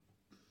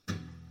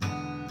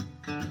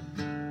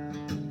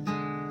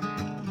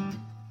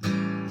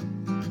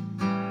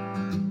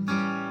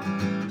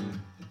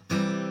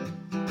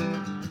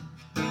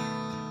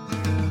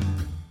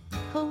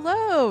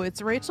Hello,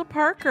 it's Rachel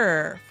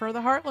Parker for the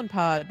Heartland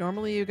Pod.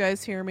 Normally you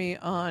guys hear me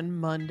on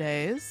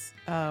Mondays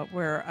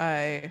where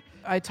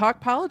I talk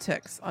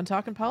politics on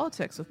Talking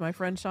Politics with my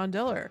friend Sean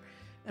Diller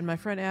and my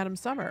friend Adam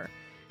Summer.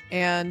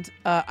 And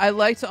I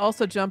like to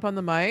also jump on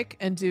the mic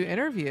and do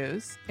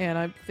interviews. And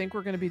I think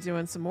we're going to be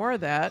doing some more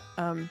of that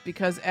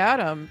because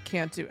Adam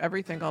can't do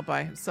everything all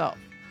by himself.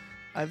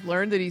 I've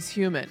learned that he's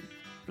human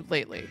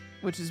lately,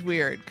 which is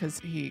weird because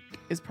he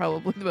is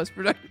probably the most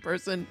productive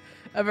person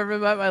I've ever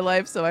met in my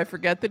life. So I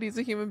forget that he's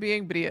a human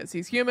being, but he is.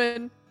 He's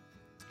human.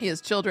 He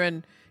has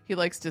children. He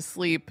likes to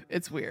sleep.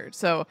 It's weird.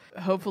 So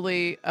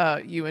hopefully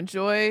you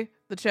enjoy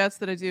the chats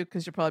that I do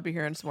because you'll probably be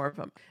hearing some more of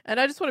them. And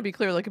I just want to be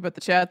clear, like about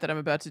the chat that I'm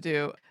about to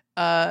do.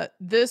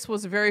 This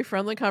was a very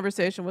friendly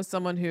conversation with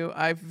someone who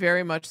I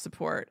very much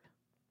support.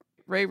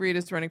 Ray Reid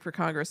is running for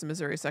Congress in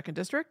Missouri 2nd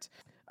District.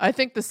 I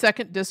think the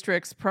 2nd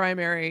District's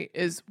primary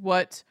is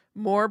what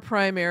more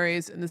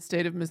primaries in the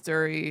state of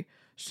Missouri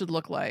should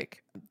look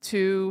like.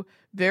 Two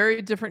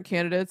very different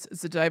candidates.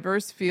 It's a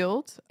diverse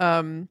field.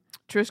 Trish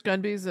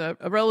Gunby is a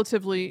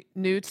relatively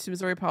new to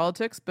Missouri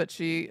politics, but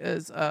she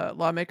is a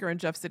lawmaker in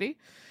Jeff City.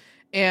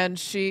 And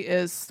she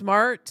is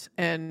smart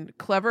and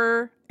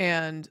clever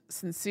and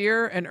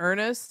sincere and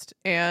earnest.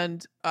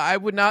 And I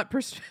would not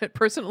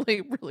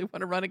personally really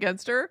want to run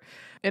against her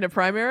in a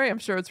primary. I'm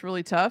sure it's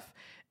really tough.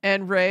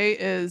 And Ray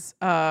is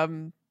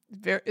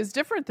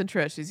different than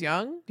Trish. He's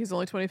young. He's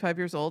only 25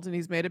 years old, and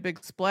he's made a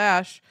big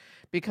splash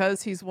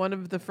because he's one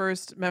of the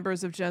first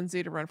members of Gen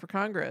Z to run for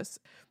Congress.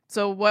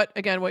 So what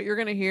you're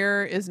going to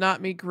hear is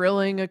not me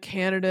grilling a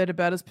candidate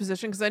about his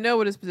position, because I know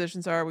what his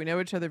positions are. We know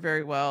each other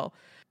very well.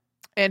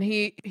 And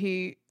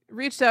he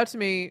reached out to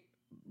me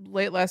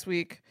late last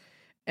week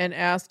and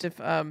asked if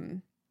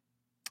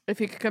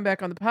he could come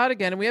back on the pod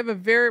again. And we have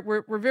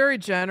we're very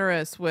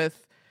generous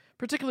with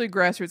particularly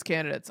grassroots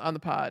candidates on the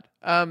pod.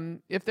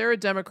 If they're a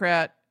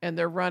Democrat and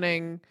they're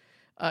running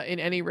in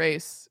any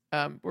race,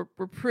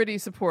 we're pretty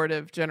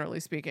supportive, generally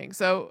speaking.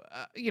 So,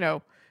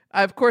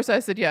 of course I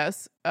said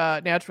yes,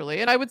 naturally.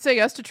 And I would say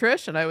yes to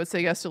Trish, and I would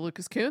say yes to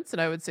Lucas Kuntz, and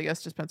I would say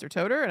yes to Spencer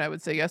Toder, and I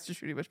would say yes to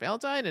Trudy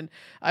Bush-Valentine, and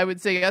I would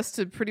say yes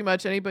to pretty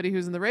much anybody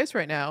who's in the race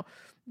right now.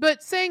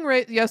 But saying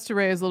yes to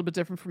Ray is a little bit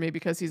different for me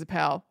because he's a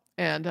pal.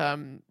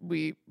 And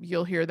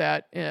you'll hear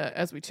that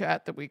as we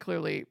chat that we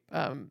clearly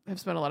have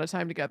spent a lot of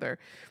time together.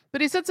 But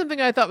he said something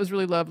I thought was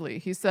really lovely.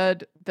 He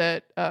said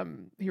that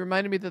he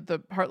reminded me that the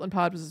Heartland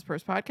Pod was his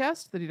first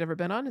podcast that he'd ever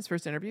been on, his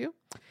first interview.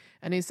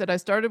 And he said, I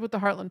started with the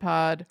Heartland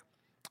Pod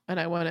and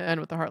I want to end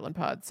with the Heartland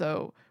Pod.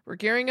 So we're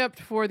gearing up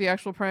for the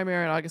actual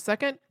primary on August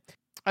 2nd.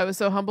 I was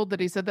so humbled that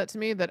he said that to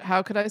me that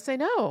how could I say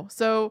no?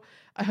 So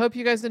I hope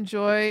you guys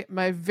enjoy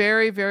my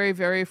very, very,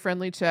 very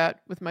friendly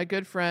chat with my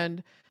good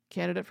friend,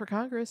 candidate for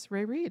Congress,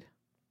 Ray Reid.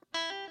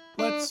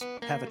 Let's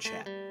have a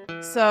chat.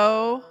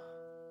 So,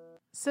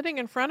 sitting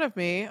in front of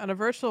me on a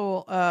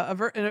virtual,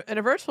 in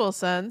a virtual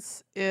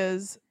sense,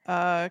 is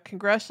a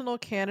congressional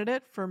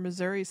candidate for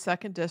Missouri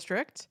 2nd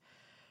District,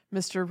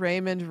 Mr.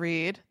 Raymond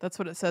Reid. That's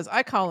what it says.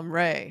 I call him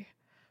Ray,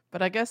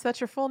 but I guess that's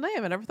your full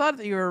name. I never thought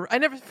that you were.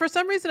 For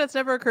some reason, it's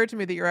never occurred to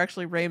me that you're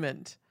actually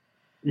Raymond.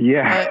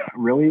 Yeah,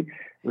 really.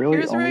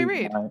 Here's Ray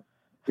Reid.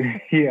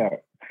 Yeah.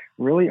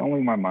 Really,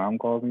 only my mom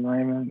calls me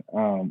Raymond.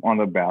 On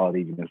the ballot,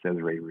 even it says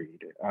Ray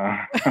Reid.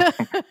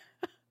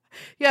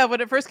 Yeah, when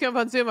it first came up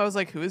on Zoom, I was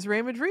like, who is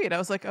Raymond Reid? I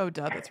was like, oh,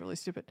 duh, that's really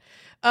stupid.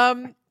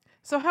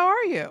 So how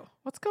are you?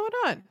 What's going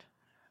on?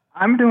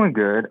 I'm doing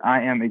good.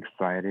 I am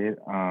excited.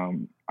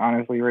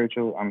 Honestly,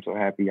 Rachel, I'm so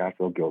happy I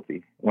feel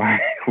guilty.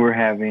 We're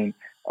having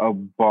a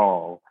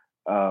ball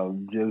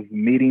of just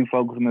meeting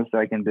folks in the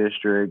 2nd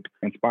District,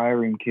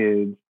 inspiring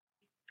kids.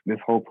 This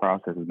whole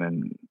process has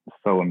been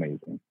so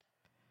amazing.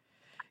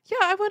 Yeah,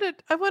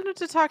 I wanted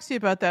to talk to you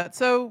about that.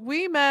 So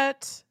we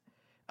met,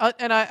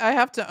 and I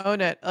have to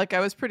own it. Like I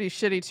was pretty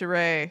shitty to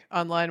Ray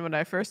online when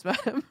I first met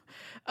him.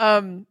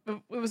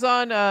 It was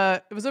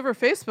over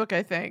Facebook,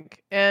 I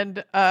think,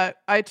 and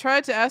I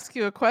tried to ask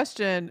you a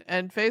question,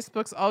 and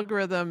Facebook's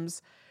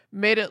algorithms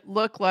made it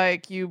look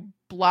like you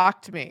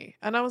blocked me,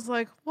 and I was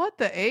like, "What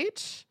the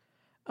H?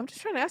 I'm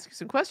just trying to ask you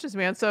some questions,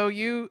 man." So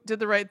you did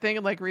the right thing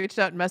and like reached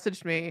out and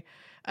messaged me.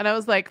 And I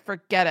was like,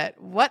 forget it,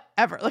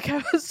 whatever. Like,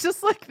 I was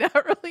just like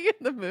not really in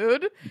the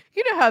mood.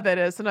 You know how that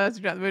is. Sometimes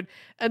you're not in the mood.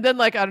 And then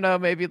like, I don't know,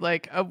 maybe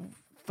like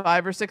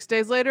 5 or 6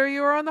 days later,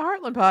 you were on the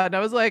Heartland Pod. And I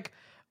was like,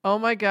 oh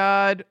my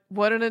God,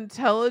 what an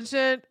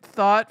intelligent,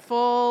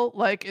 thoughtful,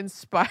 like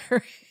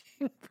inspiring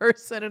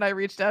person. And I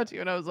reached out to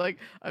you and I was like,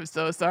 I'm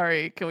so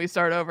sorry. Can we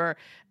start over?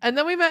 And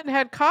then we met and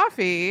had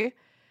coffee.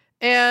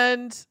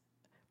 And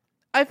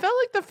I felt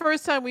like the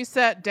first time we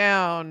sat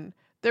down,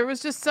 there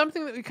was just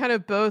something that we kind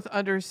of both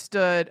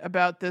understood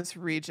about this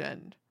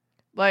region.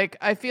 Like,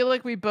 I feel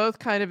like we both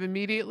kind of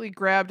immediately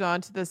grabbed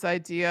onto this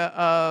idea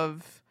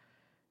of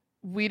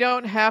we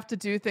don't have to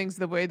do things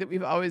the way that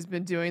we've always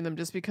been doing them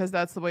just because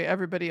that's the way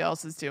everybody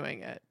else is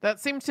doing it. That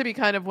seemed to be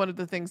kind of one of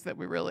the things that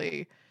we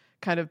really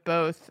kind of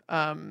both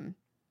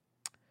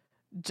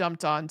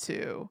jumped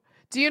onto.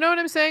 Do you know what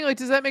I'm saying? Like,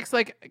 does that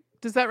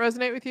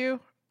resonate with you?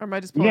 Or am I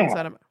just pulling this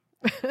out of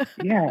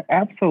Yeah,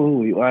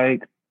 absolutely.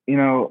 Like,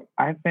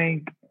 I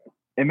think,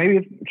 and maybe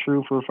it's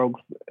true for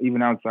folks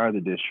even outside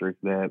the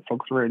district, that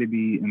folks are ready to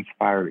be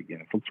inspired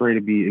again. Folks are ready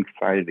to be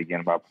excited again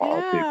about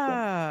politics and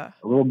Yeah.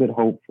 a little bit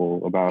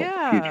hopeful about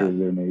the future Yeah. of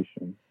their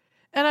nation.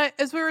 And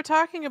as we were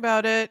talking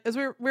about it, as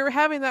we were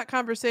having that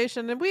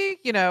conversation, and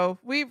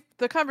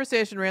the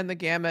conversation ran the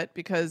gamut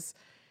because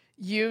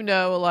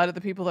a lot of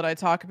the people that I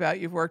talk about,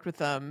 you've worked with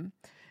them,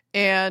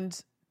 and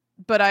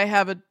but I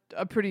have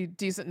a pretty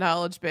decent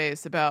knowledge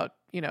base about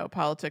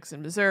politics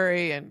in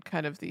Missouri and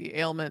kind of the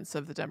ailments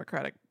of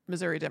the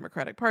Missouri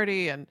Democratic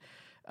Party, and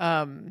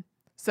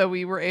so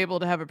we were able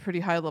to have a pretty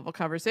high level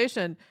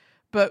conversation.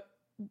 But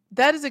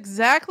that is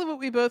exactly what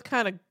we both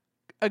kind of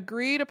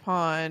agreed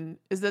upon,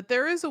 is that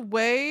there is a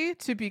way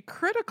to be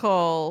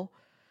critical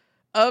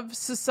of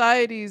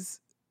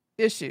society's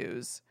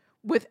issues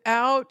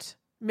without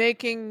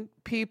making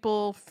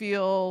people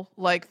feel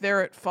like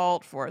they're at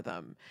fault for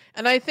them.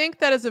 And I think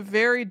that is a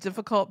very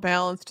difficult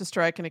balance to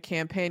strike in a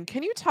campaign.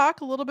 Can you talk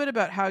a little bit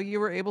about how you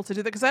were able to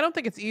do that? Because I don't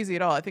think it's easy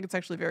at all. I think it's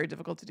actually very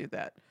difficult to do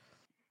that.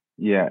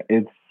 Yeah,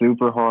 it's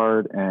super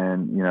hard,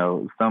 and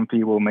some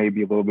people may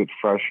be a little bit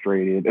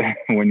frustrated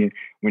when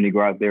you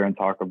go out there and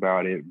talk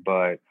about it.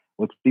 But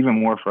what's even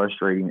more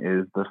frustrating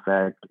is the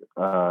fact,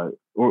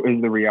 or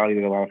is the reality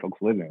that a lot of folks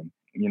live in.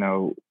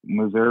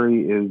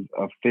 Missouri is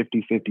a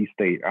 50-50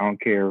 state. I don't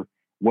care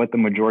what the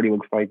majority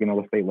looks like in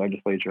the state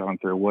legislature. I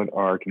don't care what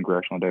our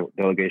congressional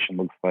delegation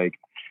looks like.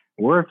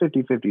 We're a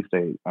 50-50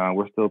 state.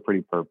 We're still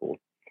pretty purple.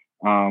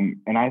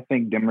 And I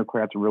think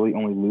Democrats really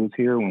only lose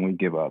here when we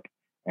give up.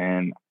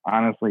 And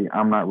honestly,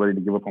 I'm not ready to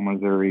give up on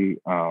Missouri.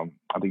 I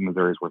think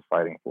Missouri is worth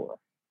fighting for.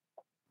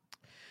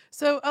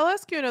 So I'll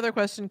ask you another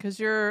question, because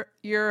you're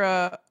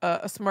a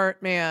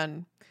smart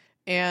man,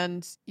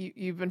 and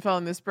you've been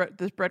following this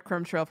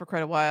breadcrumb trail for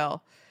quite a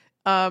while.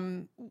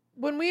 When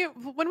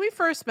we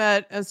first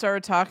met and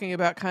started talking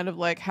about kind of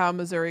like how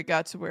Missouri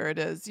got to where it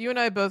is, you and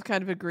I both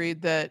kind of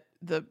agreed that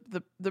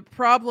the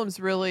problems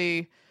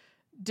really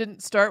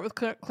didn't start with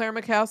Claire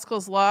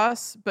McCaskill's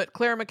loss, but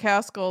Claire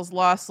McCaskill's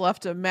loss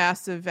left a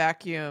massive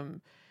vacuum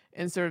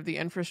in sort of the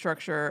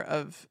infrastructure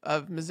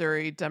of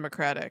Missouri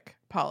Democratic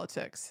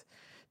politics.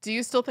 Do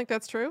you still think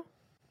that's true?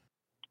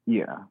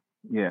 Yeah,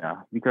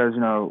 because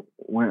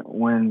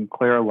when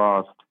Claire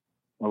lost,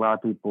 a lot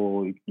of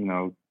people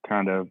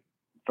kind of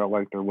felt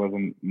like there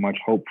wasn't much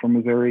hope for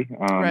Missouri.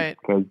 Right.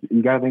 Because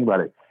you got to think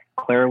about it.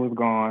 Claire was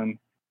gone,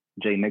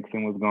 Jay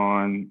Nixon was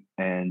gone,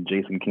 and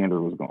Jason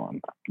Kander was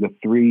gone. The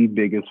three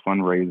biggest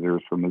fundraisers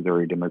for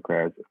Missouri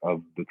Democrats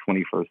of the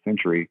 21st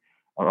century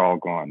are all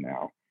gone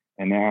now.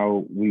 And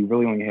now we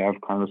really only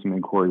have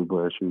Congressman Corey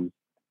Bush, who's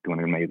doing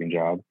an amazing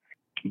job.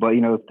 But,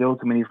 still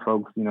too many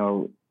folks,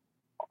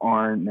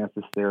 aren't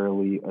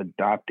necessarily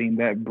adopting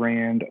that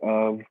brand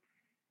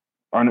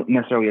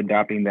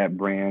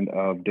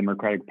of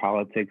Democratic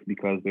politics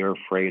because they're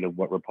afraid of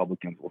what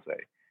Republicans will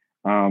say.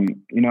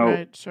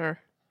 Right, sure.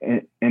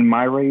 In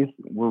my race,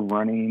 we're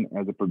running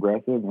as a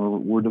progressive.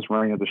 We're just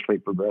running as a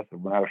straight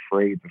progressive. We're not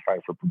afraid to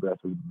fight for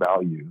progressive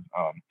values.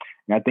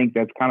 And I think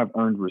that's kind of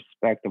earned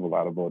respect of a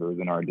lot of voters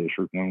in our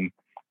district when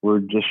we're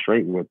just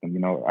straight with them.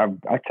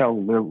 I tell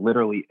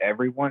literally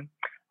everyone,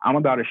 I'm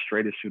about as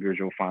straight a shooter as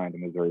you'll find in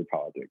Missouri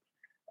politics.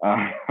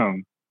 I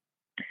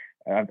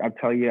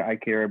tell you, I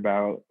care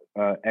about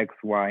X,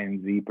 Y,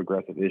 and Z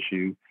progressive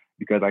issues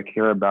because I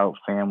care about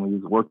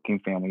families, working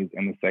families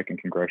in the 2nd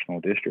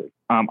Congressional District.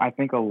 I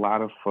think a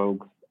lot of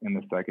folks in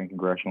the 2nd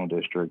Congressional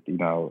District,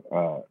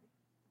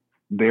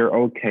 they're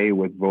okay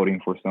with voting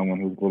for someone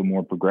who's a little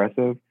more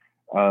progressive,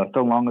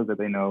 so long as that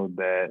they know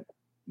that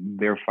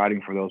they're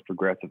fighting for those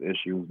progressive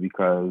issues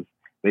because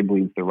they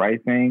believe it's the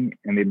right thing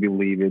and they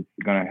believe it's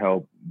going to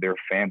help their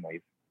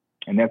families.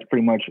 And that's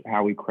pretty much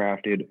how we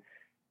crafted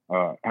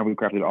all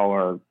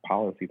our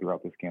policy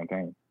throughout this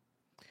campaign.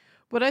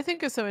 What I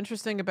think is so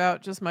interesting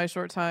about just my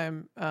short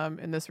time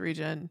in this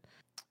region,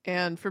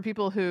 and for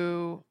people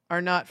who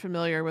are not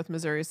familiar with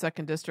Missouri's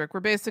 2nd District,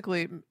 we're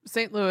basically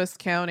St. Louis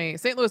County.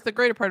 St. Louis, the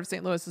greater part of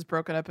St. Louis, is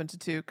broken up into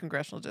 2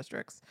 congressional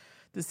districts,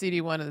 the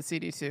CD1 and the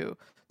CD2.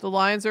 The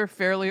lines are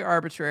fairly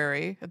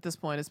arbitrary at this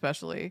point,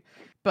 especially.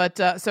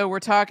 But so we're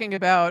talking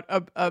about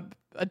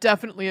a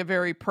definitely a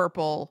very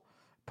purple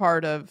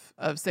part of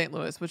St.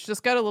 Louis, which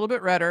just got a little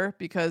bit redder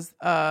because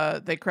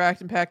they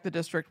cracked and packed the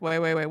district way,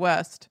 way, way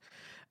west.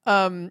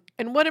 And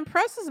what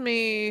impresses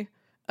me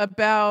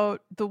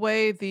about the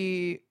way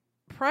the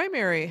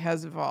primary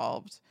has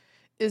evolved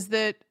is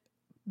that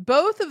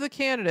both of the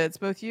candidates,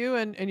 both you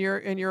and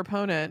your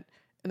opponent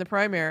in the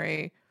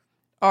primary,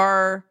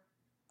 are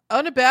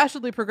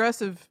unabashedly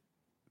progressive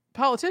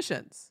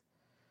politicians.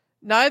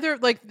 Neither,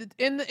 like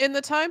in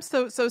the time,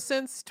 so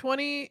since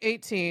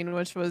 2018,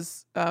 which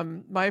was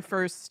my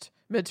first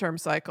midterm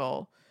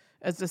cycle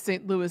as a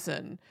St.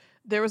 Louisan,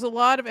 there was a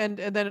lot of, and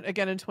then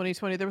again in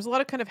 2020, there was a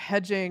lot of kind of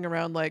hedging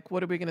around, like,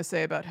 what are we going to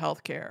say about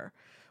healthcare?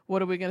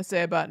 What are we going to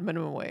say about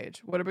minimum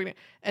wage?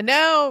 And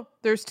now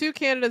there's 2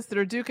 candidates that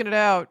are duking it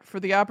out for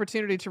the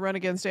opportunity to run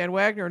against Ann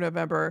Wagner in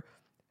November,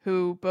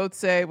 who both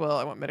say, well,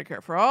 I want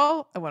Medicare for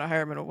all. I want a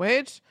higher minimum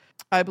wage.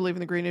 I believe in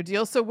the Green New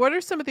Deal. So what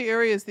are some of the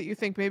areas that you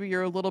think maybe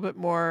you're a little bit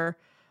more,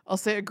 I'll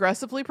say,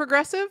 aggressively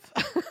progressive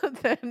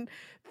than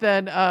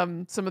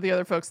some of the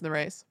other folks in the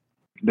race?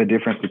 The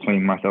difference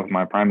between myself and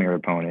my primary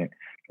opponent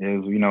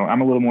is,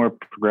 I'm a little more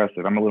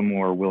progressive. I'm a little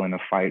more willing to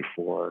fight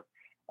for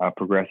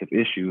progressive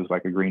issues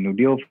like a Green New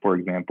Deal, for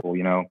example.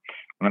 When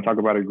I talk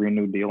about a Green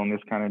New Deal in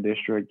this kind of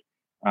district,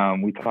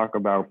 we talk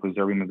about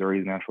preserving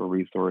Missouri's natural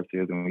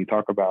resources, and we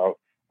talk about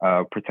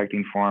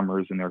protecting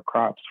farmers and their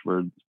crops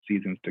for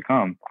seasons to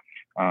come.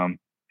 And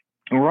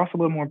we're also a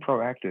little more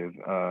proactive,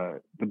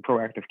 the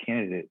proactive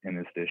candidate in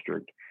this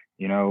district.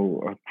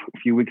 A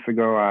few weeks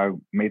ago, I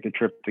made the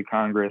trip to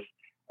Congress,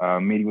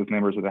 meeting with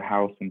members of the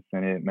House and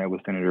Senate, met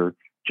with Senator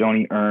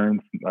Joni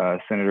Ernst,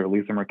 Senator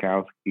Lisa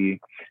Murkowski,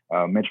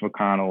 Mitch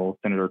McConnell,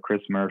 Senator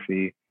Chris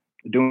Murphy,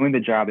 doing the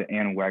job that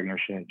Ann Wagner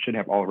should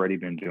have already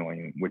been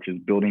doing, which is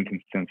building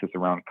consensus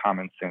around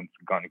common sense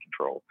gun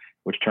control,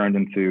 which turned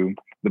into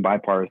the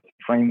bipartisan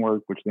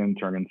framework, which then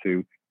turned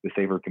into the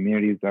Safer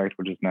Communities Act,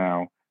 which is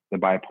now the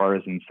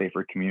bipartisan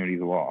Safer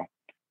Communities Law.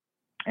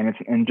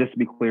 And just to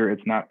be clear,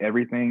 it's not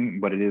everything,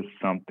 but it is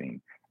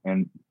something.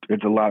 And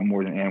it's a lot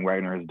more than Ann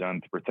Wagner has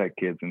done to protect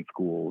kids in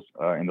schools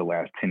in the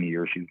last 10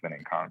 years she's been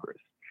in Congress.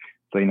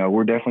 So,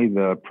 we're definitely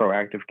the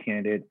proactive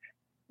candidate.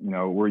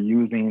 We're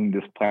using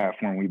this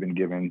platform we've been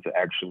given to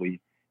actually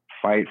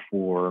fight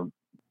for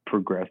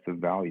progressive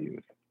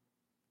values.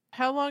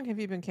 How long have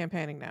you been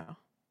campaigning now?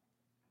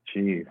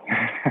 Geez.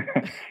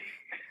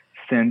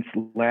 Since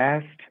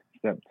last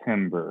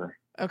September.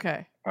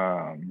 Okay.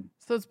 So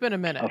it's been a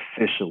minute.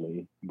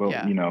 Officially.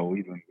 But,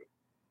 we've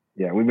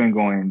been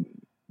going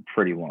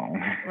pretty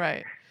long.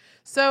 Right.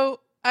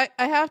 So I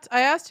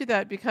asked you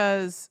that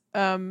because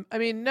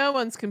no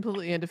one's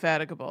completely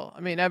indefatigable.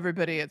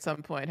 Everybody at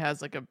some point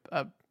has like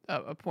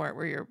a point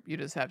where you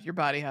just have, your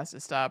body has to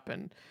stop.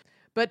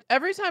 But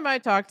every time I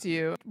talk to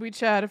you, we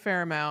chat a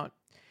fair amount.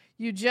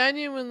 You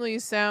genuinely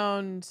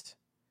sound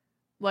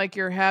like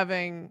you're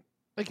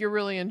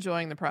really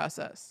enjoying the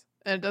process,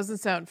 and it doesn't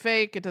sound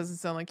fake. It doesn't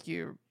sound like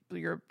you're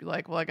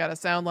like, well, I gotta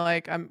sound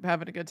like I'm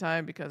having a good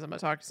time because I'm gonna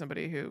talk to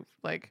somebody who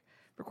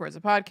records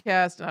a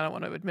podcast and I don't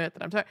want to admit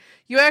that I'm talking.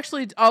 You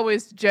actually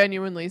always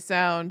genuinely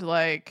sound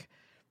like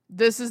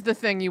this is the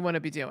thing you want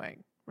to be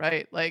doing,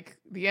 right? Like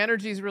the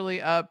energy's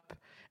really up.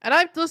 And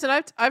I've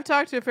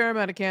talked to a fair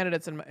amount of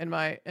candidates in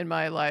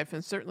my life,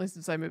 and certainly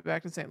since I moved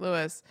back to St.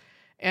 Louis,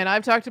 and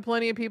I've talked to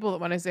plenty of people that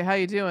when I say, how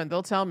you doing?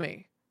 They'll tell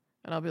me,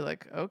 and I'll be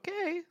like,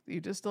 okay,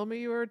 you just told me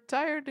you were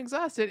tired and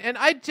exhausted. And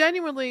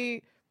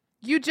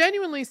you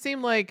genuinely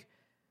seem like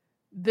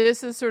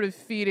this is sort of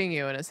feeding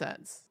you in a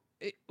sense.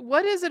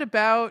 What is it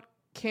about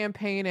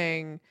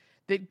campaigning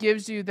that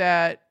gives you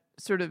that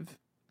sort of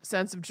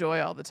sense of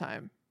joy all the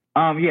time?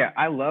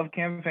 I love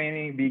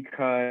campaigning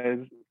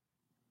because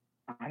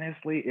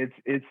honestly,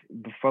 it's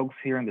the folks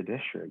here in the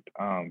district.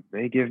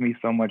 They give me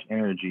so much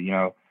energy.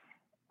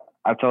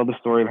 I told the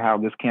story of how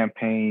this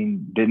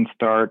campaign didn't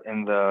start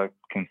in the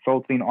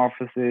consulting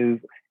offices.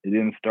 It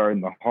didn't start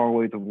in the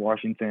hallways of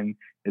Washington.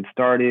 It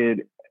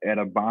started at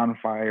a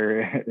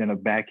bonfire in a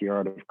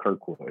backyard of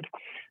Kirkwood.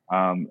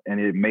 And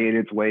it made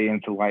its way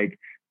into like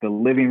the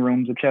living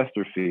rooms of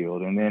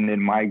Chesterfield, and then it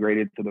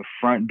migrated to the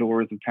front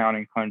doors of Town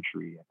and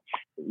Country.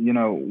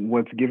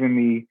 What's given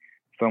me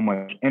so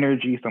much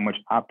energy, so much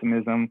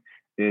optimism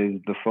is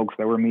the folks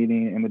that we're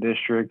meeting in the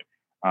district,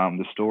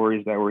 the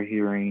stories that we're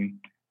hearing,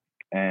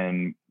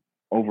 and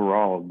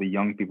overall, the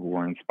young people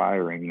we're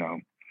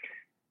inspiring.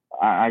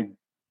 I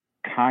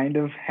kind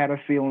of had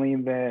a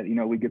feeling that,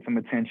 we get some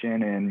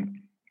attention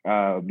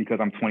and because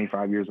I'm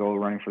 25 years old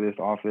running for this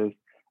office,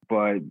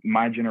 but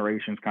my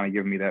generation's kind of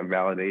giving me that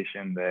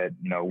validation that,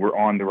 we're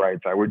on the right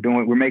side.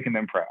 We're making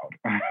them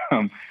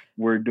proud.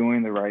 We're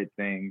doing the right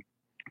thing.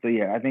 So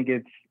I think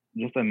it's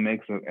just a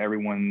mix of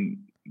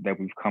everyone that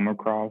we've come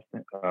across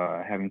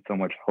having so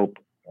much hope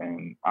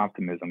and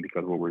optimism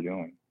because of what we're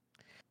doing.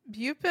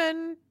 You've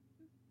been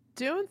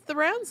doing the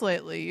rounds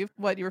lately. You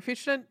were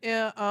featured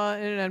in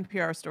an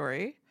NPR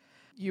story.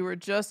 You were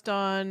just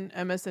on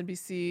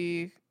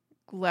MSNBC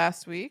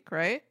last week,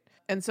 right?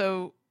 And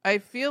so I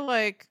feel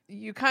like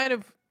you kind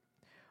of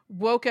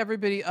woke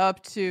everybody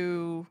up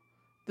to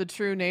the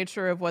true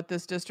nature of what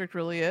this district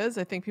really is.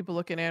 I think people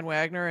look at Ann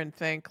Wagner and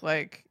think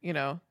that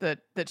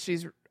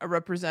she's a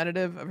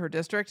representative of her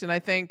district. And I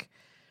think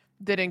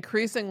that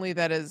increasingly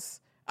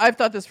I've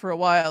thought this for a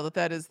while,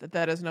 that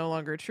is no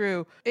longer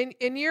true.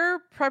 In your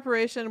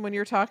preparation, when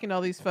you're talking to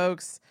all these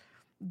folks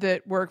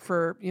that work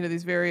for,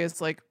 these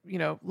various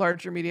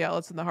larger media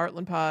outlets in the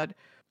Heartland Pod,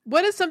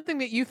 what is something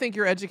that you think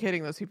you're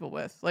educating those people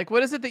with? Like,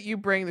 what is it that you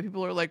bring that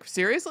people are like,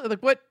 seriously?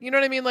 Like, what, you know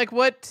what I mean? Like,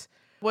 what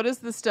is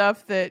the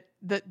stuff that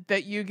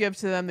you give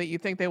to them that you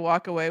think they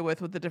walk away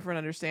with a different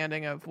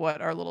understanding of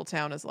what our little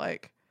town is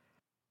like?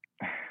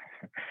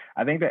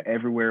 I think that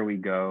everywhere we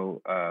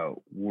go,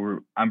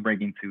 I'm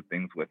bringing two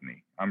things with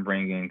me. I'm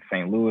bringing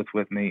St. Louis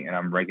with me, and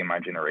I'm bringing my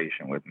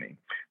generation with me.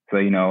 So,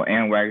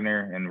 Ann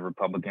Wagner and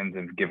Republicans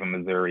have given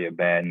Missouri a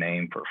bad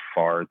name for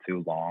far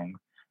too long.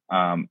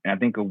 And I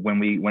think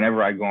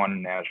whenever I go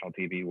on national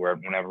TV,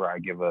 whenever I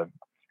give an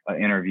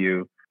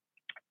interview,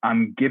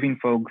 I'm giving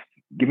folks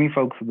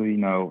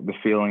the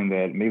feeling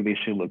that maybe they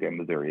should look at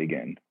Missouri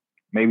again.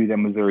 Maybe that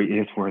Missouri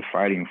is worth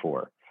fighting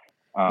for.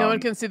 No one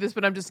can see this,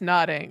 but I'm just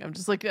nodding. I'm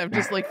just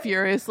like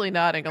furiously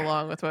nodding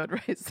along with what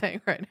Ray's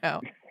saying right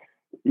now.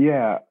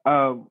 Yeah.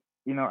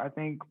 I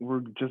think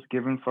we're just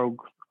giving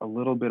folks a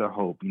little bit of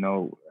hope.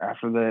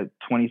 After that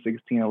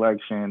 2016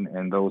 election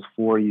and those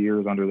 4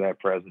 years under that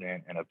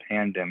president and a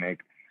pandemic,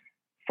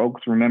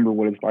 folks remember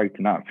what it's like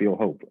to not feel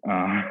hope.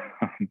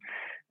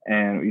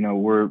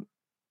 And we're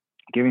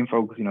giving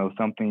folks,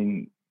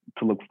 something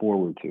to look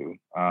forward to,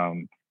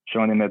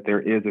 showing them that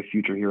there is a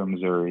future here in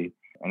Missouri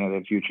and that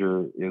the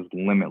future is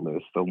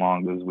limitless so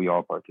long as we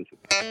all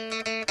participate.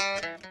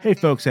 Hey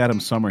folks, Adam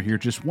Summer here.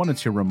 Just wanted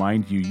to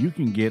remind you, you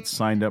can get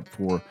signed up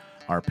for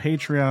our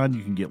Patreon.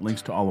 You can get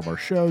links to all of our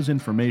shows,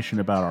 information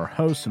about our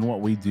hosts and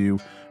what we do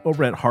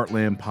over at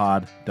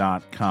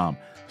heartlandpod.com.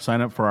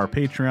 Sign up for our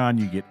Patreon.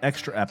 You get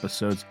extra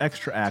episodes,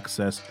 extra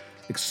access,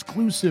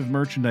 exclusive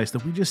merchandise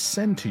that we just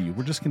send to you.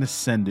 We're just going to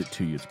send it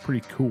to you. It's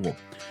pretty cool. You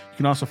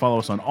can also follow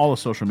us on all the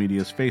social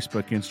medias,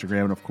 Facebook,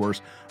 Instagram, and of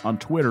course on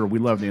Twitter. We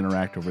love to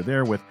interact over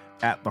there with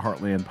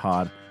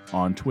 @TheHeartlandPod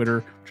on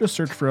Twitter. Just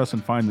search for us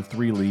and find the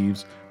 3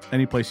 Leaves.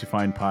 Any place you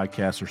find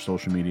podcasts or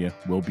social media,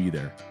 we'll be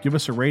there. Give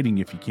us a rating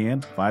if you can.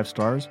 5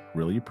 stars,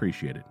 really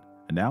appreciate it.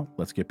 And now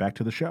let's get back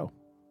to the show.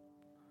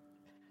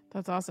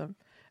 That's awesome.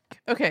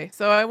 Okay,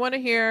 so I want to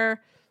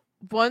hear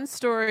one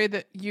story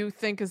that you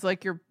think is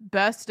like your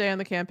best day on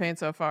the campaign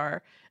so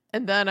far,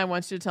 and then I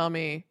want you to tell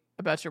me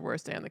about your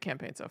worst day on the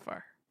campaign so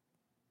far.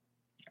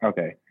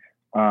 Okay.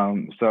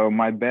 So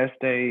my best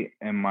day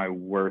and my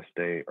worst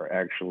day are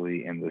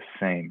actually in the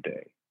same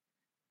day.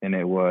 And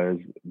it was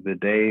the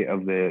day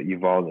of the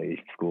Uvalde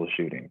school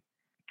shooting.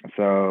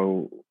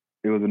 So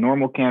it was a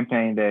normal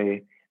campaign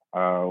day.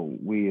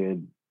 We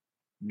had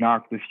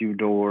knocked a few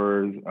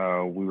doors.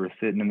 We were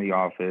sitting in the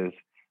office.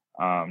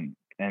 And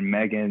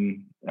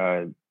Megan,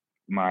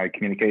 my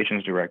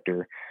communications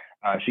director,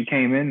 she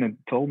came in and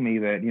told me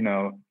that,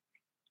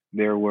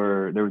 there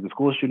was a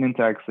school shooting in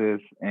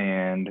Texas,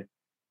 and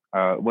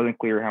it wasn't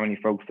clear how many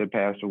folks had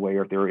passed away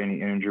or if there were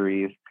any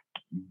injuries.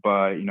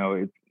 But,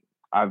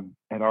 I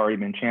had already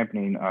been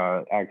championing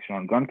action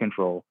on gun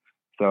control.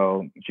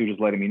 So she was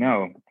just letting me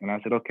know. And I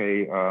said,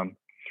 okay,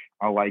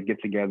 I'll get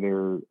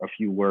together a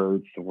few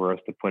words for us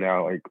to put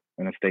out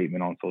in a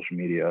statement on social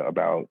media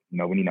about,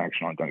 we need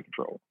action on gun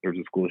control. There's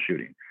a school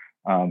shooting.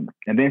 And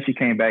then she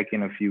came back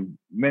in a few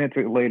minutes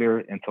later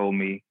and told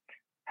me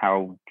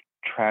how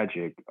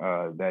tragic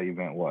that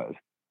event was.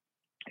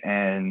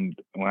 And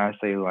when I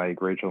say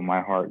Rachel, my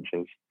heart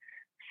just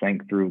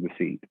sank through the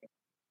seat.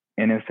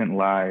 Innocent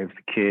lives,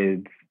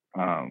 kids.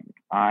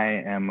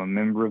 I am a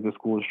member of the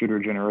school shooter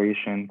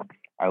generation.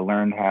 I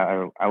learned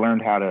how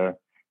to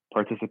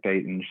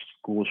participate in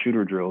school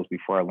shooter drills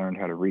before I learned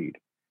how to read.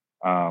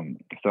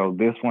 So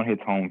this one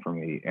hits home for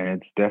me, and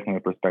it's definitely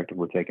a perspective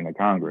we're taking to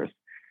Congress.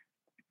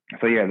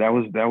 So yeah, that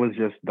was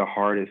just the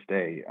hardest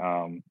day.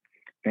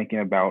 Thinking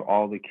about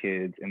all the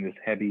kids in this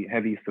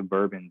heavy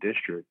suburban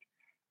district.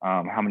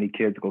 How many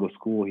kids go to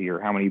school here?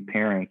 How many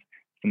parents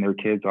send their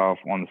kids off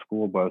on the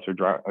school bus or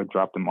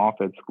drop them off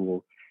at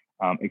school,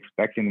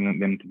 expecting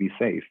them to be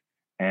safe?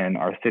 And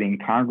our sitting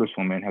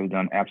congresswoman has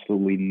done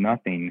absolutely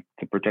nothing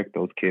to protect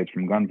those kids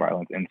from gun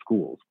violence in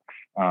schools.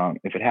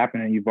 If it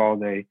happened in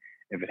Uvalde,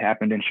 if it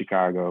happened in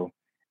Chicago,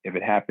 if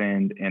it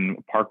happened in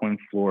Parkland,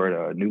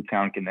 Florida,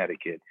 Newtown,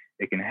 Connecticut,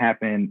 it can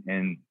happen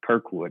in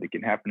Kirkwood, it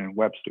can happen in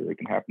Webster, it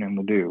can happen in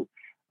Ladue,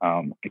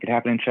 it can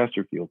happen in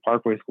Chesterfield,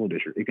 Parkway School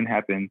District, it can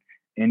happen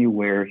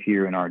anywhere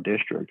here in our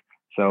district.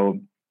 So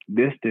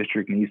this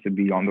district needs to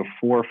be on the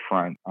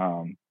forefront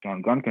on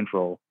gun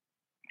control.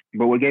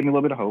 But what gave me a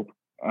little bit of hope,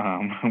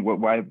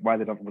 why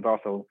that was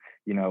also,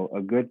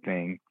 a good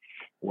thing,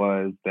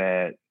 was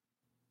that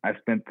I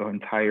spent the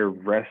entire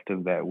rest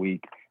of that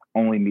week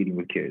only meeting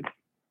with kids.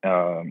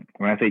 When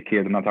I say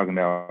kids, I'm not talking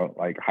about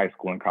high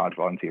school and college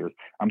volunteers.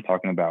 I'm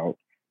talking about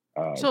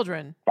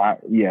children.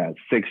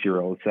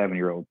 6-year-olds,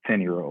 7-year-olds,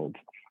 10-year-olds.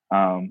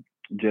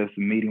 Just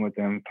meeting with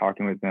them,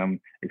 talking with them,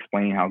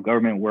 explaining how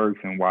government works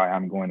and why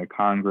I'm going to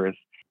Congress.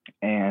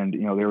 And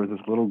there was this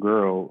little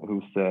girl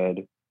who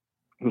said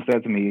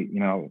to me,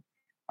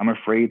 I'm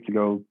afraid to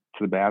go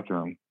to the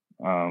bathroom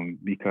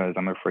because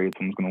I'm afraid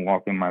someone's going to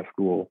walk in my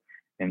school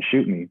and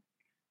shoot me.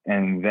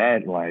 And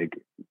that,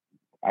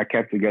 I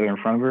kept together in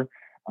front of her.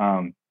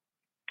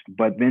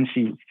 But then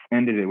she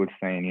ended it with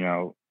saying,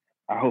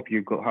 I hope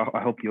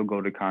you'll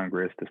go to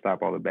Congress to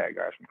stop all the bad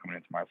guys from coming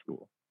into my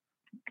school.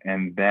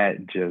 And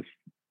that just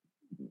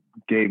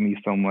gave me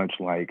so much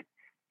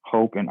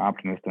hope and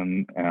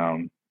optimism,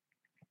 and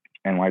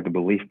the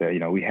belief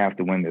that, we have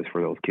to win this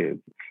for those kids.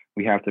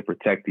 We have to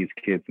protect these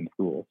kids in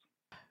schools.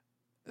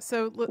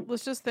 So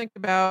let's just think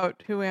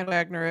about who Ann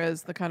Wagner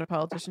is, the kind of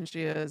politician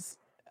she is.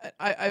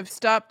 I've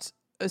stopped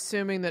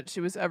assuming that she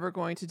was ever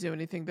going to do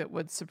anything that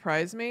would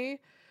surprise me.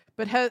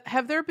 But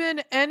have there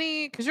been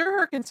any, because you're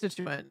her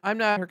constituent, I'm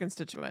not her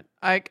constituent.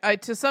 I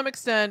to some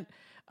extent,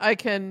 I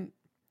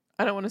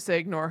don't want to say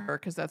ignore her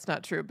because that's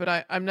not true,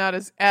 but I'm not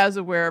as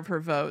aware of her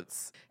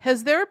votes.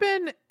 Has there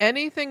been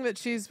anything that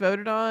she's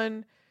voted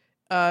on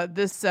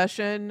this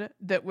session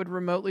that would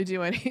remotely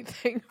do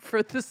anything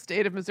for the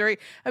state of Missouri?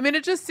 I mean,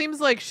 it just seems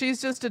like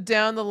she's just a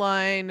down the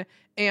line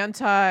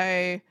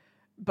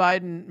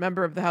anti-Biden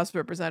member of the House of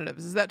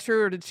Representatives. Is that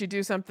true, or did she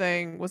do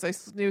something? Was I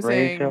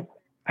snoozing?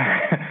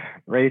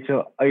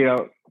 Rachel, I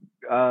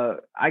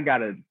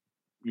gotta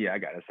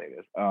say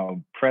this.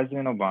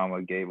 President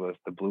Obama gave us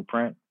the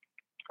blueprint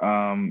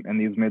in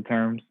these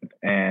midterms,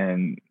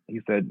 and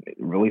he said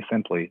really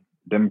simply,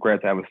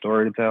 Democrats have a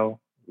story to tell.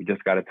 We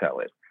just got to tell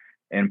it.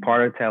 And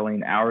part of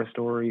telling our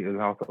story is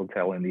also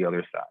telling the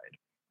other side.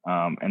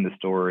 And the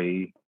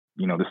story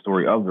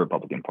of the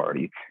Republican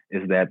Party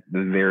is that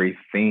the very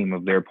theme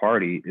of their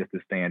party is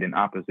to stand in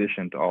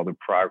opposition to all the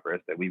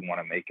progress that we want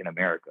to make in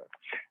America.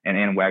 And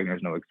Ann Wagner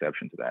is no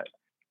exception to that.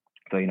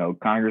 So,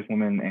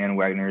 Congresswoman Ann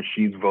Wagner,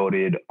 she's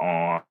voted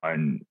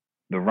on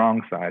the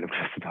wrong side of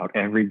just about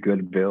every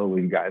good bill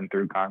we've gotten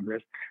through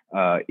Congress,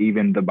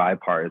 even the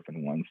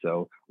bipartisan ones.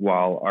 So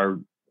while our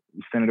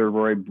Senator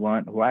Roy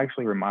Blunt, who I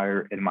actually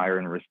admire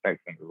and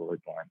respect Senator Roy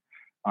Blunt,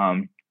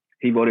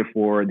 he voted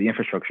for the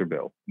infrastructure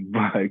bill,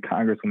 but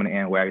Congresswoman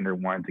Ann Wagner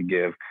wanted to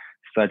give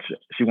Joe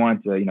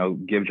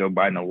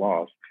Biden a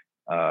loss,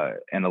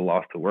 and a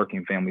loss to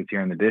working families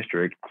here in the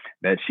district,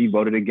 that she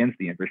voted against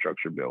the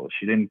infrastructure bill.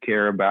 She didn't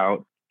care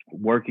about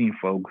working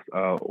folks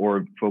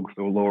or folks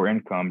with lower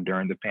income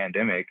during the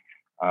pandemic,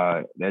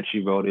 that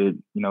she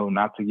voted,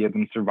 not to give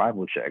them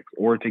survival checks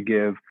or to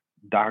give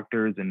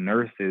doctors and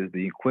nurses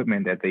the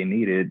equipment that they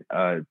needed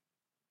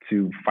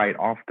to fight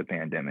off the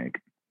pandemic.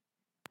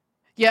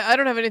 Yeah, I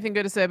don't have anything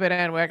good to say about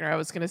Ann Wagner. I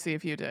was going to see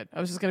if you did. I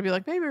was just going to be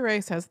like, maybe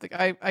Race has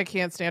I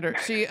can't stand her.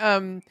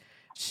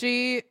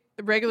 She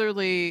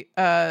regularly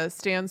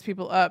stands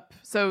people up.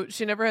 So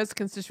she never has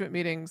constituent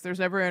meetings. There's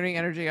never any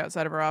energy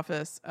outside of her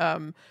office.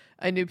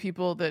 I knew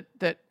people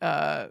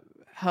that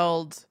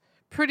held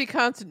pretty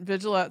constant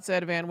vigil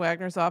outside of Ann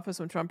Wagner's office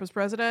when Trump was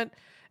president.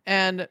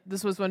 And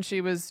this was when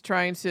she was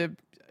trying to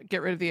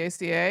get rid of the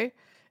ACA.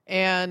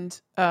 And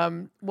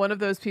one of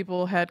those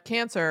people had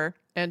cancer,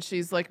 and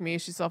she's like me,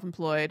 she's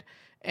self-employed,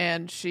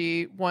 and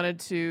she wanted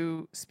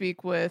to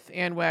speak with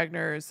Ann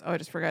Wagner's, I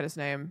just forgot his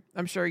name.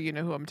 I'm sure you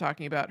know who I'm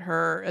talking about.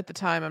 Her, at the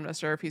time, I'm not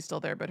sure if he's still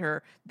there, but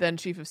her then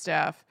chief of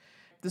staff.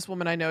 This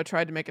woman I know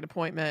tried to make an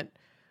appointment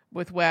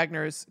with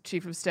Wagner's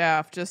chief of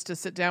staff just to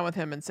sit down with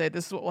him and say,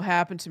 this is what will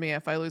happen to me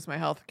if I lose my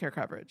health care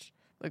coverage.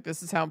 Like,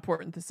 this is how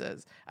important this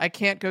is. I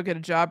can't go get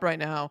a job right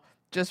now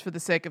just for the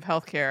sake of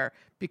healthcare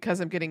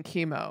because I'm getting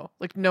chemo.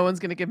 Like, no one's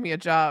going to give me a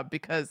job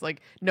because,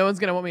 like, no one's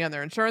going to want me on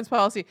their insurance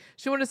policy.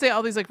 She wanted to say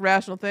all these, like,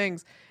 rational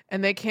things,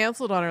 and they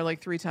canceled on her,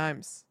 like, 3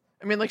 times.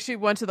 I mean, like, she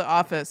went to the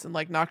office and,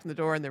 like, knocked on the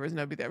door and there was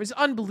nobody there. It was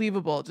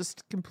unbelievable,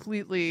 just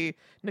completely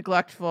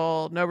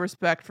neglectful, no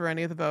respect for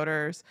any of the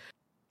voters.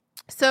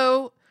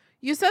 So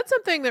you said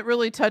something that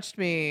really touched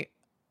me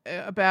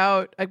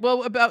about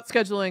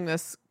scheduling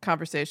this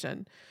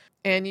conversation.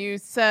 And you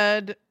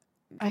said,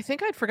 I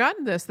think I'd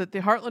forgotten this, that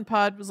the Heartland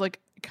Pod was like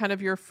kind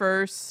of your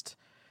first,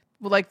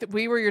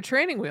 we were your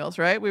training wheels,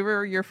 right? We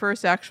were your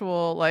first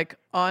actual like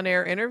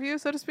on-air interview,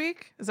 so to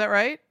speak. Is that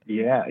right?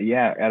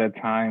 Yeah. At a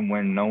time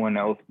when no one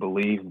else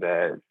believed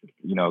that,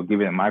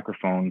 giving a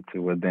microphone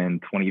to a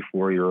then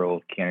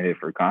 24-year-old candidate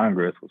for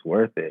Congress was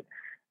worth it.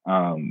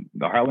 The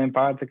Heartland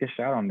Pod took a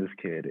shot on this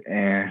kid,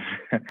 and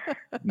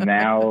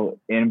now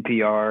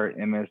NPR,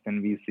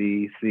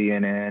 MSNBC,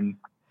 CNN,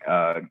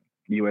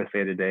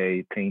 USA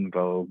Today, Teen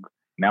Vogue.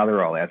 Now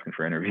they're all asking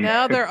for interviews.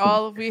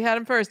 We had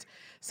him first.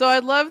 So I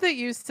love that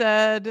you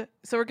said,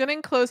 so we're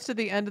getting close to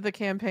the end of the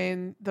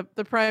campaign,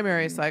 the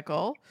primary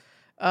cycle,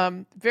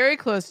 very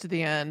close to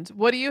the end.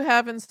 What do you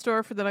have in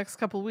store for the next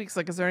couple of weeks?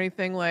 Like, is there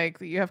anything like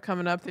that you have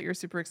coming up that you're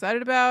super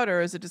excited about?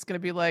 Or is it just going to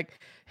be like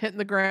hitting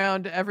the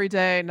ground every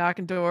day,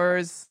 knocking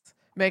doors,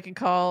 making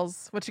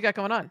calls? What you got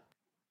going on?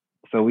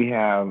 So we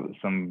have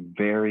some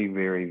very,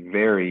 very,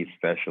 very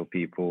special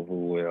people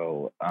who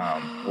will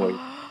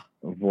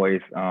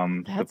voice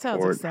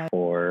support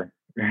for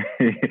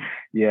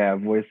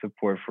voice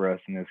support for us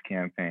in this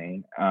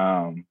campaign.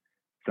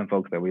 Some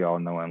folks that we all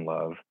know and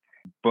love.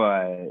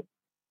 But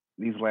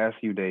these last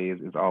few days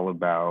is all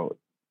about,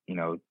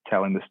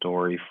 telling the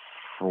story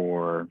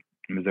for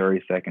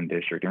Missouri 2nd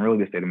District and really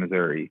the state of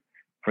Missouri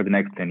for the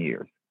next 10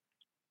 years.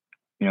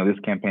 This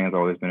campaign has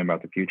always been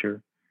about the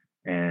future,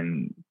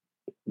 and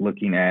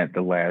looking at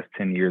the last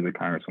 10 years of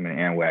Congresswoman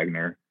Ann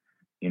Wagner,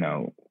 we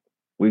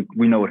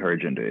know what her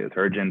agenda is.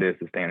 Her agenda is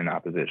to stand in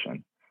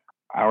opposition.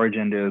 Our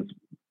agenda is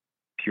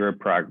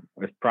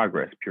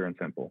progress, pure and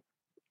simple.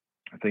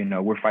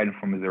 So, we're fighting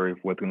for Missouri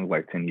for what's going to look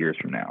like 10 years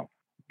from now,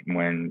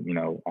 when,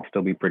 I'll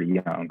still be pretty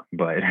young,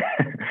 but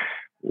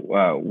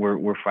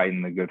we're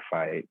fighting the good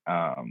fight.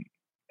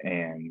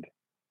 And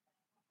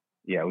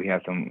yeah, we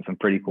have some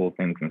pretty cool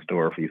things in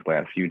store for these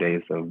last few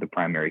days of the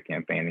primary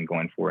campaign and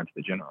going forward into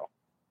the general.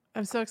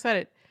 I'm so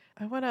excited.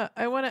 I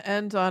wanna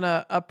end on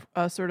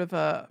a sort of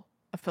a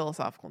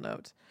philosophical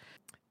note.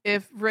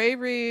 If Ray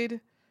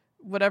Reid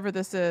whatever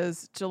this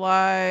is,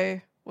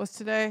 what's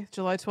today?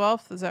 July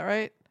 12th, is that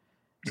right?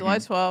 July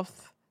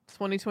 12th,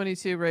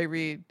 2022, Ray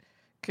Reid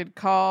could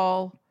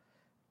call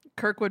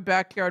Kirkwood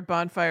Backyard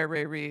Bonfire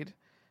Ray Reid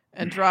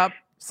and drop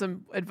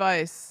some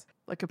advice,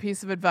 like a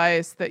piece of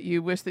advice that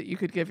you wish that you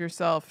could give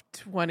yourself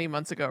 20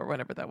 months ago or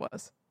whenever that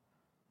was.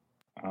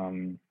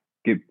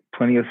 Get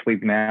plenty of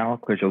sleep now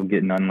because you'll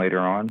get none later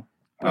on.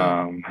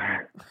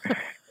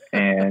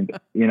 And,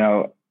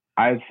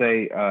 I'd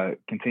say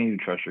continue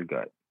to trust your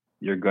gut.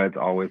 Your gut's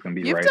always going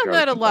to be right. You've done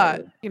that a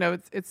lot.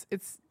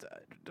 It's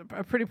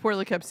a pretty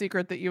poorly kept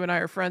secret that you and I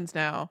are friends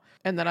now,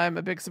 and that I'm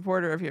a big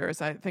supporter of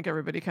yours. I think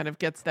everybody kind of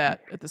gets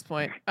that at this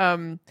point.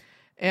 I'll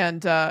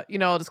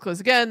disclose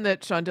again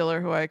that Sean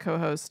Diller, who I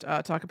co-host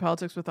Talk of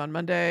Politics with on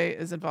Monday,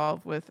 is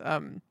involved with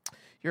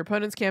your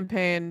opponent's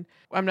campaign.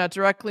 I'm not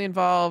directly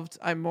involved.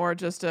 I'm more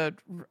just a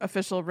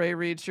official Ray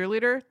Reid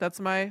cheerleader. That's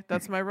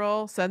my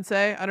role.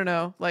 Sensei. I don't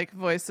know, like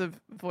voice of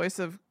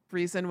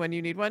reason when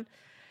you need one.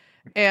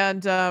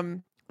 And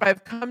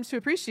I've come to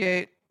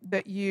appreciate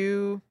that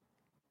you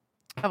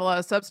have a lot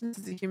of substance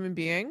as a human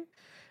being,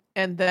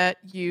 and that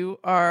you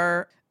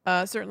are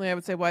certainly, I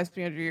would say, wise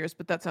beyond your years,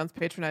 but that sounds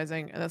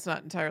patronizing, and that's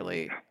not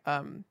entirely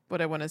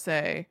what I want to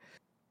say.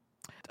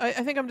 I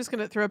think I'm just going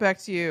to throw it back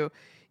to you.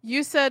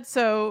 You said,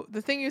 so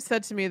the thing you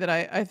said to me that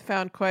I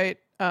found quite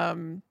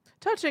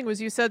touching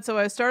was, you said, so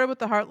I started with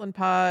the Heartland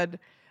Pod,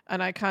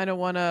 and I kind of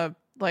want to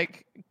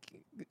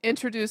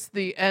introduce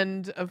the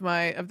end of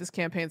this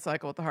campaign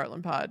cycle with the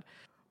Heartland Pod.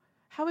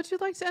 How would you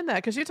like to end that?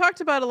 Because you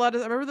talked about I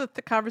remember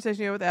the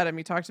conversation you had with Adam.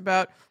 You talked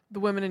about the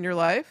women in your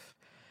life.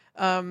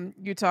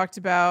 You talked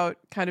about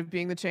kind of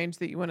being the change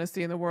that you want to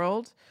see in the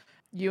world.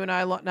 You and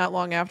I, not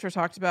long after,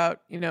 talked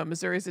about,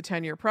 Missouri's a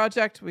 10-year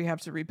project. We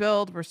have to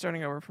rebuild. We're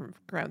starting over from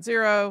ground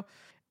zero.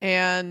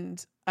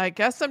 And I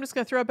guess I'm just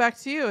going to throw it back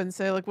to you and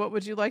say, what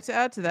would you like to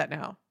add to that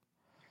now?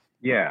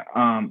 Yeah,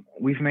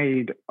 we've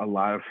made a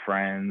lot of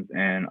friends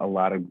and a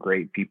lot of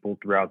great people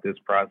throughout this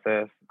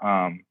process.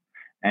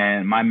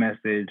 And my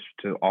message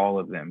to all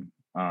of them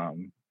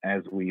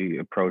as we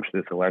approach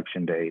this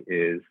election day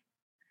is,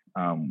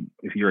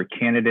 if you're a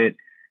candidate,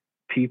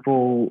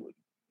 people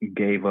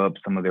gave up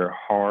some of their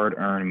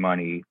hard-earned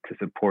money to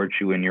support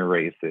you in your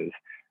races.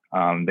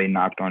 They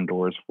knocked on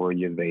doors for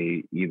you.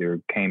 They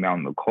either came out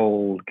in the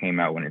cold, came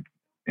out when it's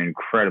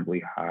incredibly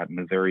hot.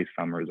 Missouri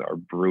summers are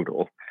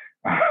brutal.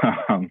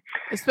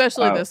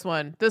 Especially this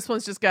one. This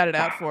one's just got it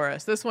out for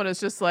us. This one is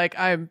just like,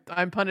 I'm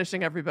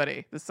punishing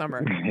everybody this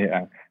summer.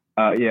 Yeah.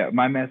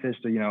 My message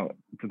to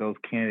those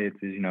candidates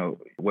is,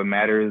 what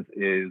matters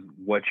is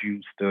what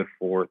you stood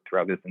for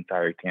throughout this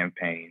entire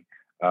campaign.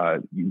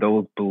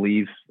 Those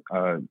beliefs,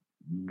 you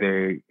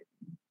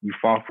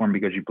fought for them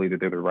because you believe that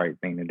they're the right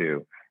thing to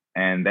do,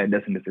 and that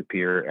doesn't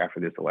disappear after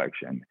this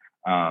election.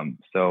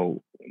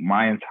 So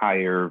my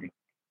entire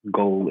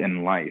goal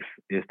in life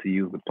is to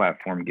use the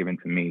platform given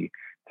to me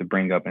to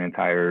bring up an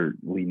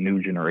entirely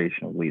new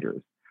generation of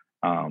leaders.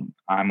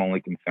 I'm only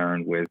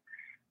concerned with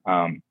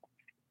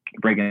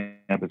bringing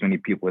up as many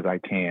people as I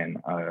can,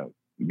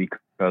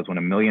 because when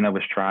a million of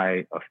us try,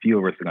 a few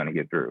of us are going to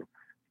get through.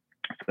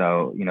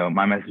 So,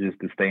 my message is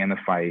to stay in the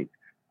fight.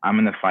 I'm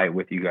in the fight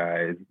with you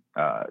guys,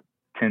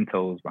 10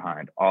 toes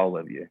behind all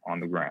of you on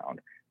the ground,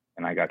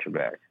 and I got your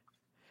back.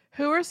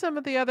 Who are some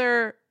of the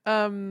other,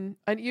 and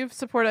you've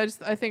supported,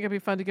 I think it'd be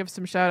fun to give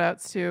some shout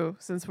outs to,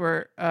 since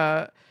we're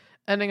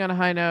ending on a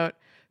high note.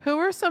 Who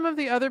are some of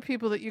the other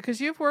people that because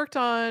you've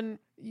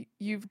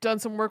done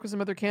some work with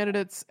some other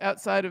candidates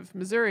outside of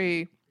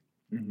Missouri.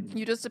 Mm-hmm.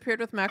 You just appeared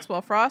with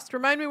Maxwell Frost.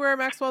 Remind me where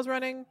Maxwell's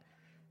running.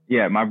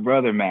 Yeah, my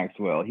brother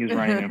Maxwell. He's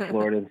running in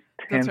Florida's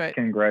 10th right.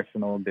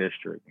 Congressional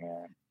District,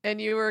 man.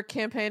 And you were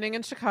campaigning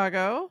in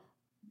Chicago.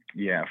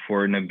 Yeah,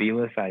 for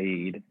Nabila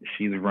Saeed.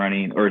 She is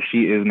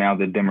now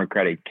the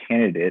Democratic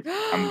candidate.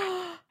 I'm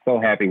so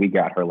happy we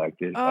got her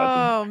elected.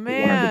 Oh,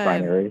 man. The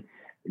primary.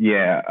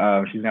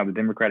 Yeah, she's now the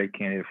Democratic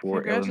candidate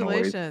for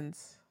Illinois'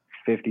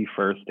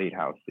 51st state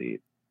house seat.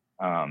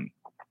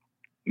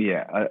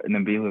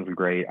 Nabila is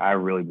great. I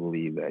really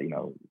believe that,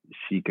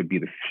 she could be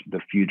the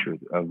future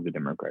of the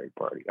Democratic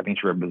Party. I think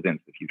she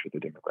represents the future of the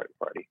Democratic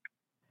Party.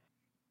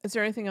 Is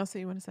there anything else that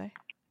you want to say?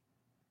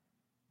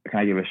 Can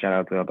I give a shout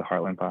out to the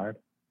Heartland Pod?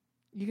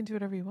 You can do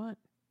whatever you want.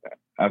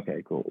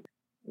 Okay, cool.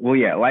 Well,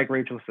 yeah, like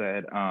Rachel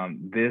said,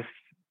 this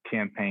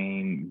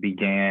campaign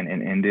began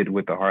and ended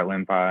with the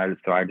Heartland Pod.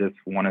 So I just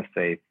want to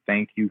say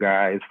thank you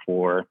guys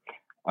for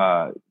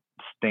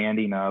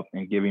standing up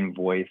and giving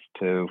voice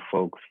to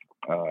folks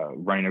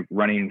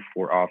running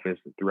for office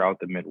throughout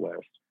the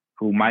Midwest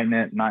who might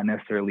not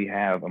necessarily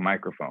have a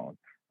microphone.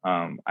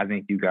 I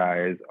think you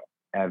guys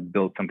have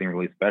built something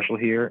really special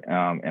here,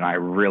 and I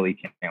really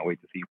can't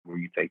wait to see where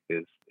you take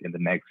this in the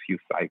next few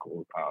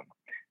cycles.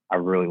 I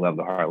really love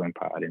the Heartland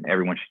Pod, and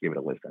everyone should give it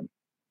a listen.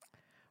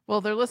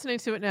 Well, they're listening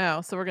to it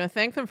now, so we're going to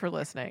thank them for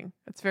listening.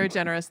 It's very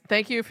generous.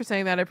 Thank you for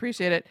saying that. I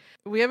appreciate it.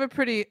 We have a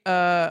pretty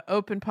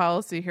open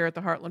policy here at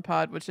the Heartland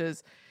Pod, which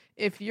is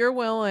if you're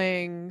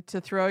willing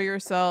to throw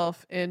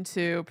yourself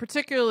into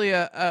particularly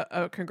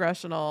a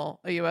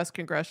U.S.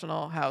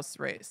 congressional House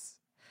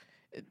race,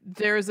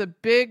 there's a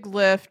big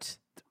lift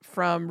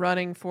from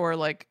running for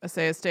like a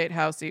state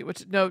House seat,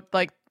 which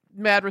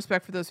mad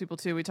respect for those people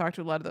too. We talked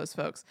to a lot of those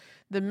folks.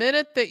 The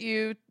minute that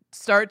you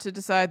start to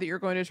decide that you're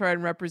going to try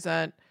and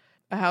represent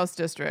a House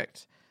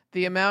district,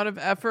 the amount of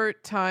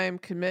effort, time,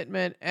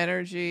 commitment,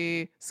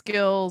 energy,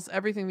 skills,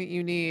 everything that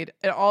you need,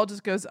 it all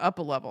just goes up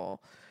a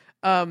level.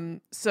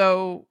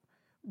 So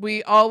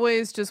we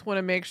always just want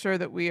to make sure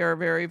that we are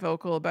very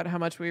vocal about how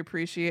much we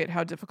appreciate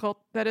how difficult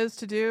that is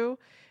to do.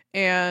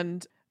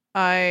 And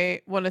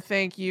I want to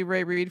thank you,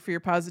 Ray Reid, for your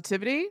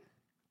positivity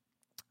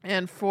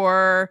and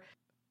for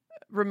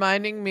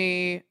reminding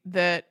me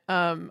that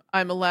I'm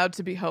allowed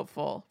to be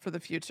hopeful for the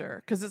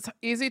future, because it's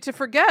easy to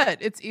forget.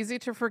 It's easy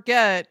to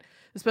forget,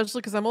 especially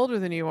because I'm older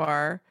than you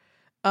are.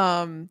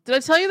 Did I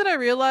tell you that I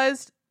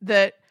realized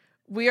that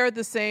we are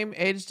the same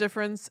age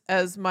difference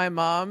as my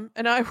mom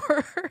and I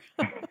were?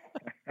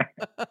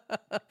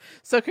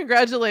 So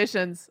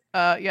congratulations.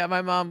 Yeah,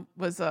 my mom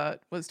was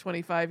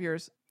 25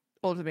 years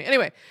older than me.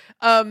 Anyway,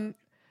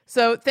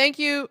 so thank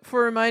you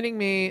for reminding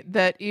me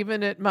that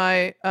even at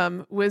my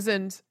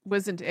wizened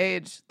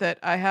age, that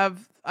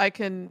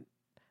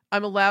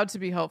I'm allowed to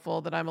be hopeful,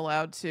 that I'm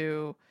allowed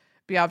to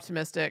be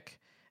optimistic,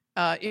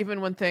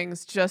 even when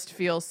things just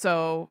feel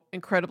so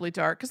incredibly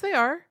dark, because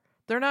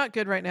they're not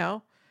good right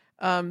now.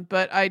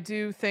 But I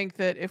do think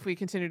that if we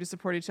continue to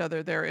support each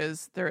other, there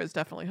is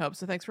definitely hope.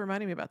 So thanks for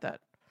reminding me about that.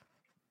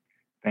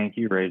 Thank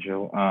you,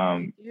 Rachel.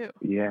 Thank you.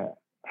 Yeah.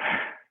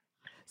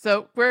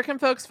 So where can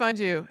folks find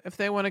you if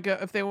they want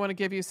to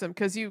give you some,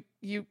 because you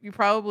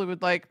probably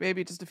would like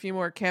maybe just a few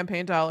more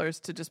campaign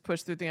dollars to just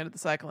push through the end of the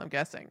cycle, I'm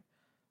guessing.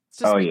 It's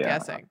just me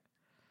guessing.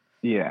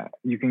 Yeah,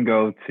 you can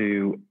go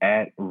to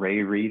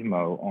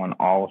 @RayReidMo on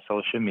all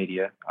social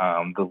media.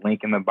 The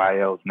link in the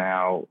bios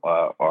now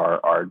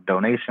are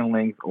donation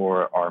links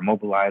or are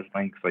mobilized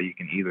links, so you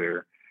can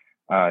either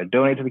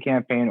donate to the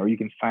campaign, or you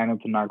can sign up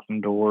to knock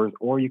some doors,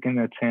 or you can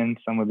attend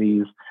some of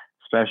these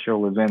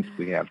special events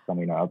we have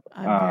coming up.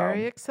 I'm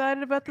very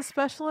excited about the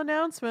special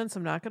announcements.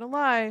 I'm not going to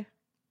lie.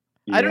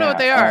 Yeah, I don't know what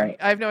they are.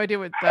 I have no idea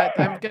what that.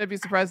 I'm going to be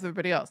surprised with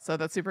everybody else. So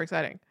that's super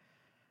exciting.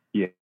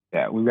 Yeah,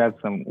 we've got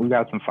some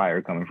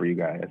fire coming for you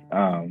guys.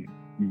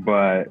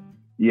 But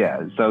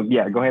yeah, so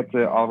yeah, go ahead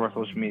to all of our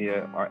social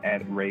media are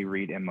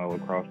 @RayReidMo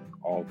across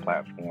all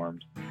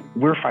platforms.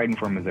 We're fighting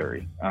for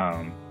Missouri.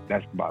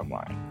 That's the bottom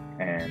line,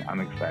 and I'm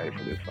excited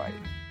for this fight.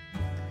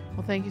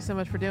 Well, thank you so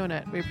much for doing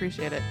it. We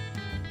appreciate it.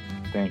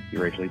 Thank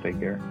you, Rachel. Take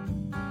care.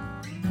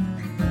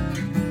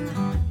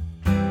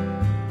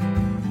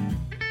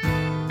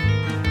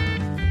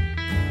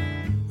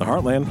 The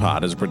Heartland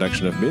Pod is a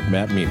production of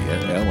Mid-Map Media,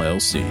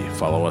 LLC.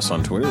 Follow us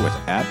on Twitter with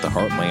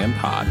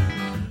 @TheHeartlandPod.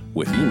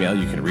 With email,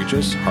 you can reach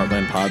us,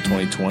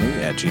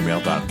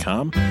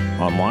 heartlandpod2020@gmail.com,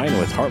 online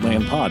with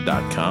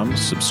heartlandpod.com.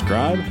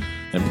 Subscribe,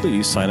 and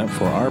please sign up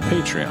for our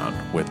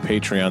Patreon with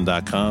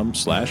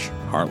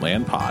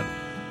patreon.com/heartlandpod.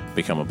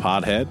 Become a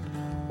podhead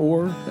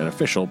or an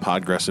official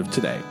Podgressive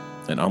today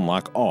and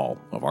unlock all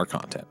of our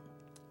content.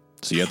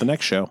 See you at the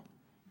next show.